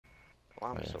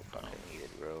Well, I'm so fucking heated,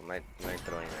 bro. My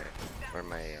throwing or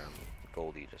my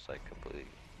Goldie just like completely.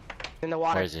 In the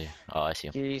water. Where is he? Oh, I see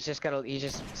him. He's just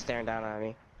staring down at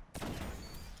me.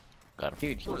 Got him.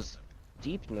 Dude, he was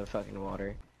deep in the fucking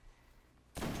water.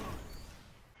 Oh,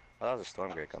 that was a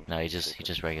storm great come. No, he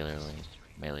just regularly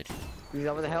meleeed. He's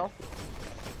over the hill.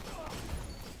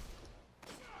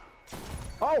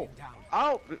 Oh!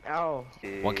 Oh! Oh!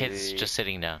 One kid's just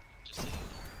sitting down.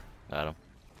 Got him.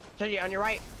 So you on your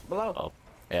right, below. Oh,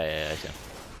 yeah, I see him.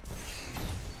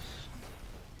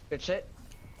 Good shit.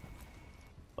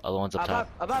 Other one's up top.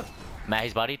 Above! Matt,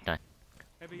 he's bodied? Nice.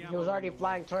 He was already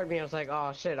flying toward me. I was like,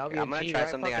 oh shit, I'll be I'm gonna G try right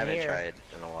something I fucking haven't here.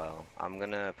 tried in a while. I'm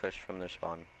gonna push from their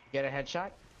spawn. Get a headshot?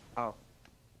 Oh.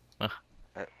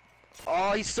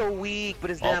 Oh, he's so weak, but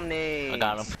his damn name. I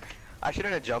got him. I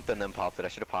shouldn't have jumped and then popped it. I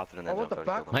should have popped it and then Oh, what jumped.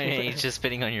 the I would've fuck? killed him. He's just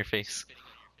spitting on your face.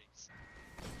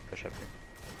 Push up here.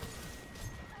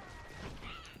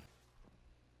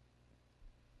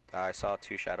 I saw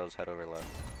two shadows head over left.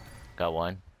 Got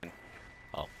one.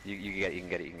 You can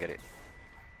get it.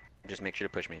 Just make sure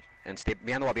to push me. And stay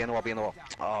behind the wall.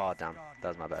 Oh, damn. That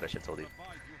was my bad. I should've told you.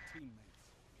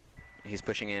 He's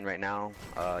pushing in right now.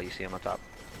 You see him up top?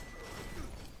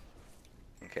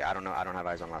 Okay, I don't know. I don't have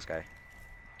eyes on last guy.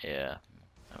 Yeah.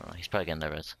 I don't know. He's probably getting the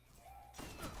res.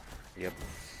 Yep.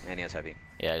 And he has heavy.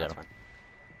 Yeah, I got That's him.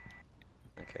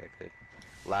 fine. Okay, good.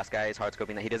 Last guy is hard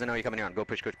scoping. He doesn't know you're coming around. Go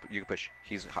push. You can push.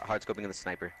 He's hard scoping the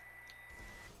sniper.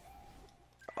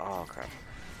 Oh, crap.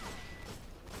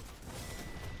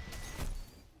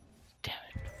 Damn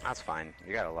it. That's fine.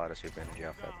 You got a lot of super energy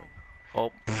off that one.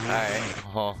 Oh, alright.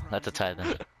 Oh, that's a tie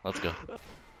then. Let's go. Oh,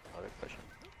 they're pushing.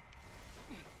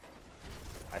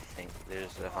 I think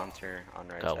there's a hunter on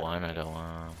right Got side. one, I got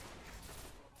one.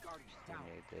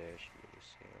 Grenade there, should really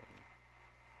see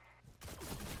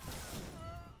him.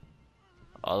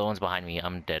 All the ones behind me,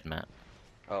 I'm dead, Matt.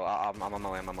 Oh, I'm on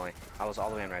my way, I was all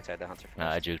the way on right side, the hunter.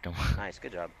 Nah, I juked him. Nice,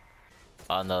 good job.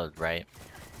 On the right.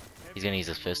 He's gonna use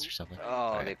his fist or something. Oh,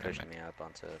 Alright, they never pushed mind. me up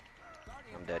onto...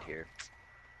 I'm dead here.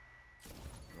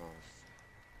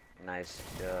 Nice,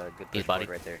 good push He's forward bodied.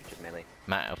 right there, just melee.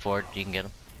 Matt, forward, you can get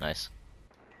him. Nice.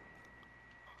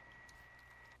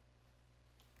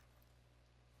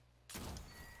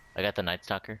 I got the Night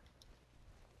Stalker.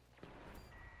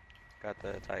 Got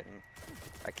the Titan.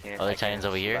 I can't... Oh, the I can't Titan's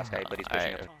over see here? last guy, but he's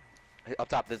pushing Alright. up. Up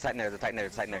top, there's a Titan there, there's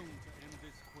a Titan there.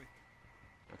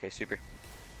 Okay, super.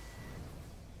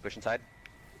 Push inside.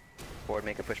 Forward,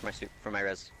 make a push for my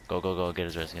res. Go, get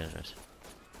his res, get his res.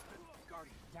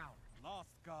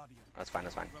 That's fine.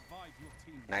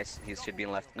 Nice, he should be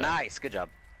in left. Nice, good job.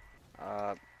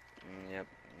 Yep,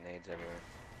 nades everywhere.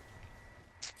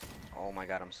 Oh my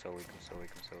god, I'm so weak.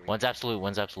 One's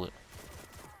absolute.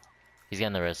 He's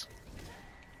getting the res.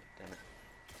 Damn it.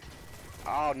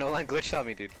 Oh, no line glitched on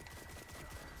me, dude.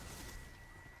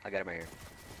 I got him right here.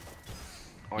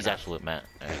 Or He's not. absolute, Matt.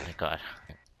 Oh, thank God.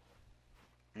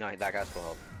 No, that guy's full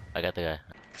help. I got the guy.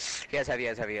 He has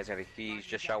heavy. He's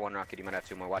just shot one rocket, he might have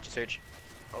two more. Watch it, Surge.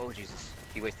 Oh, Jesus.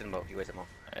 He wasted them both.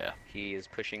 Yeah. He is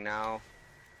pushing now.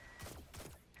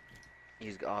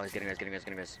 He's getting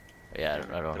res. Yeah,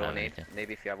 I don't Throw a have nade, anything.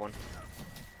 maybe if you have one.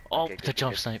 Oh, Okay, the good,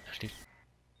 jump good. snipe, dude.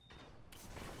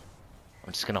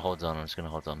 I'm just gonna hold zone.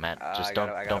 Matt, just I don't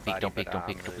got a peek, body, don't peek, but, don't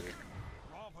peek. really weak.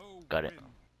 Got it.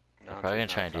 No, I'm probably gonna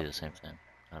it's try not and do the stopping. same thing.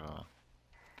 I don't know.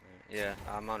 Yeah,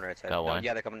 I'm on right side. Got No, one.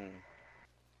 Yeah, they're coming.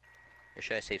 Or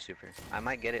should I save super? I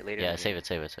might get it later. Yeah, in the save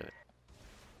game. it.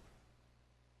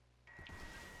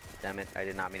 Damn it, I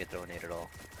did not mean to throw a nade at all.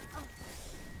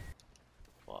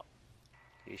 What?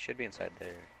 He should be inside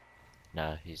there.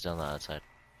 Nah, he's on the outside.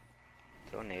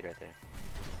 Throw a nade right there.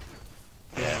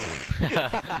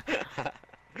 Yeah.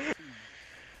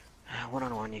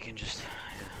 One-on-one, you can just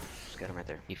get him right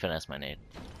there. He finessed my nade.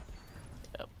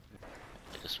 Yep.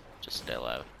 Just stay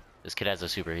alive. This kid has a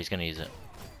super. He's gonna use it.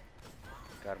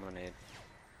 Got him on nade.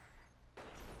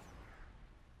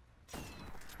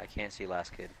 I can't see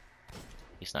last kid.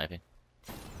 He's sniping.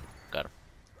 Got him.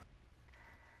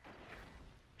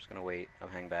 Just gonna wait. I'll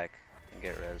hang back and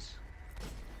get res.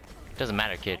 Doesn't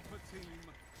matter, kid.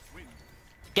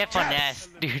 Get finesse,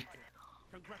 dude.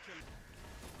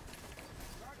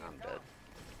 I'm dead.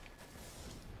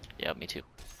 Yeah, me too.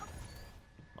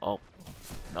 Oh,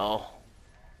 no.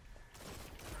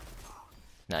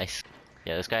 Nice.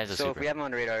 Yeah, this guy has a So super. if we have him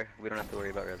on radar, we don't have to worry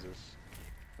about reses.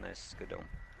 Nice, good dome.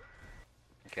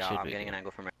 Okay, Should I'm be getting good. an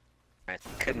angle from right.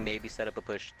 Could maybe set up a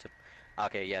push to...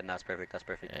 Okay, yeah, no, that's perfect,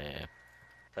 Yeah.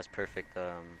 That's perfect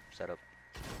setup.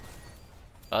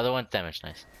 Other one damage,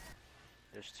 nice.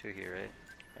 There's two here, right?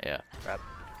 Yeah. Wrap.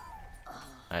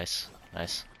 Nice.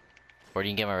 Where do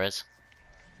you can get my res?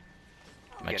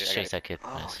 Might just chase that kid.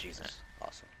 Oh, Nice. Jesus.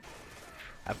 Awesome.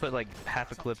 I put like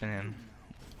half a clip in him.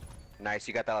 Nice,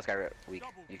 you got that last guy weak.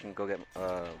 You can go get,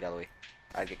 Galloway.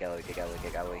 I'd get Galloway, get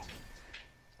Galloway.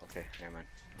 Okay, never mind.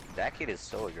 That kid is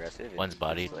so aggressive. One's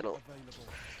bodied. Little...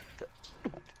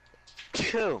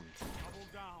 Boom!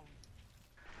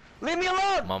 Leave me alone!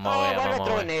 I'm on my way, why I'm did on I my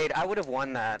throw way. a nade? I would have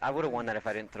won that. I would have won that if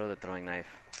I didn't throw the throwing knife.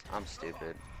 I'm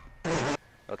stupid.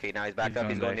 Okay, now he's backed up.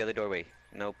 He's going the other doorway.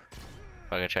 Nope.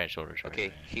 I'm gonna try and shoulder charge.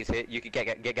 Okay, he's hit. You can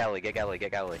get Galloway, get Galloway.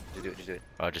 Just do it, just do it.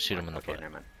 Oh, just shoot him in the Okay, foot.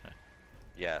 never mind.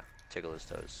 Yeah, tickle his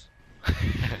toes.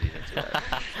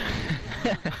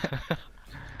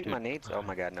 My nades? Oh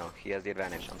my god, no. He has the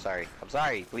advantage. I'm sorry. I'm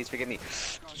sorry. Please forgive me.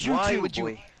 You Why too, would you?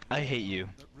 boy. I hate you.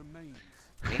 Me?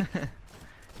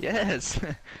 Yes,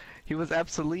 he was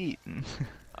obsolete.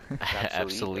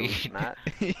 Absolutely. Not.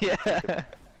 Yeah.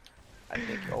 I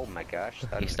think. Oh my gosh.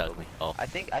 That He is stuck dope. me. Oh. I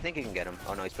think he can get him.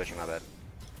 Oh no, he's pushing. My bad.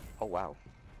 Oh wow.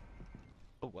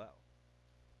 Oh wow.